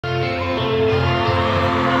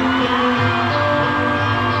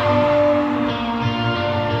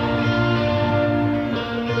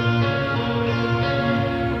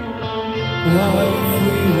What if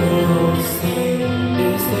we were all the same?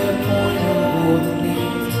 Is there a point of all the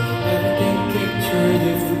names? Everything pictured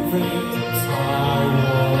if the praise I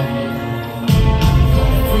want.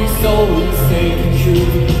 What if we slowly say the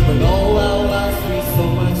truth? When all our lives we so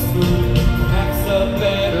much through, perhaps a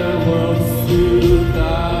better world is soon. I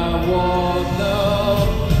wanna.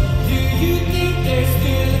 Do you think there's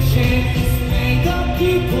still a chance? Make up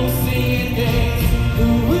people seeing things. Who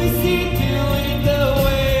is it doing the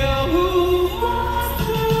way? Or who wants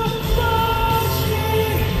to rush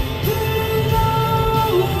it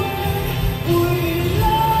below? We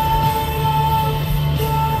light up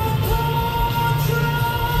the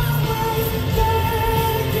contrast with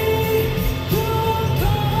daily to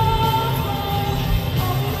come.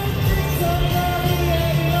 All the things are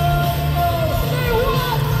very low. Say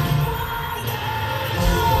what?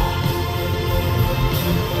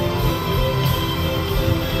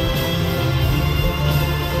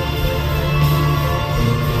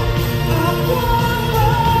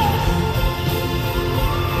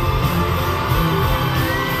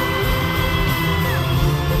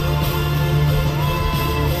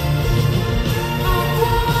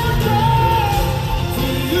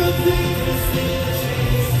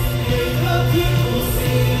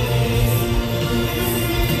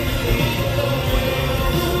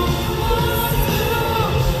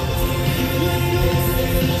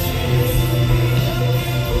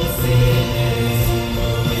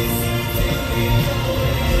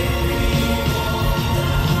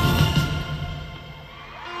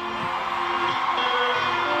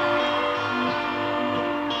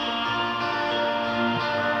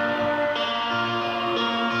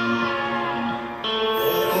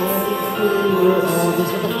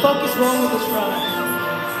 What the fuck is wrong with this ride?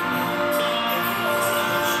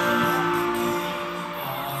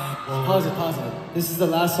 Pause it. This is the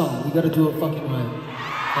last song. We gotta do a fucking ride.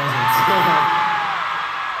 Pause it.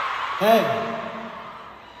 Hey.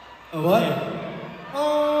 What?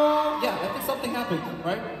 Yeah, I think something happened,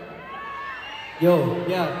 right? Yo.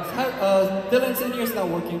 Yeah, Dylan's in here is not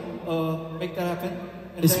working. Make that happen.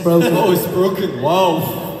 And It's then- broken. Oh, it's broken. Wow.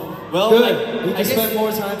 Well, Good. We I can guess, spend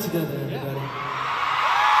more time together, everybody.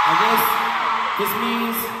 I guess this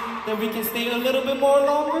means that we can stay a little bit more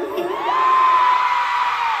longer.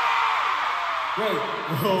 Great.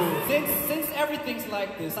 Since everything's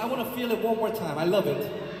like this, I want to feel it one more time. I love it.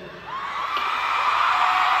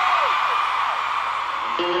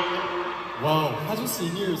 Wow. Hajo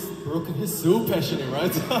Senior's broken. He's so passionate,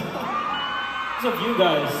 right? Because of you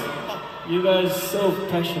guys. You guys so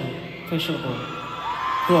passionate.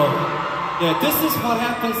 Cool. Yeah, this is what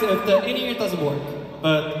happens if the in-ear doesn't work.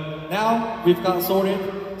 But now we've got sorted.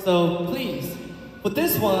 So please, with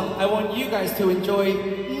this one, I want you guys to enjoy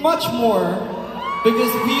much more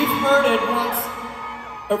because we've heard it once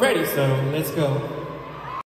already. So let's go.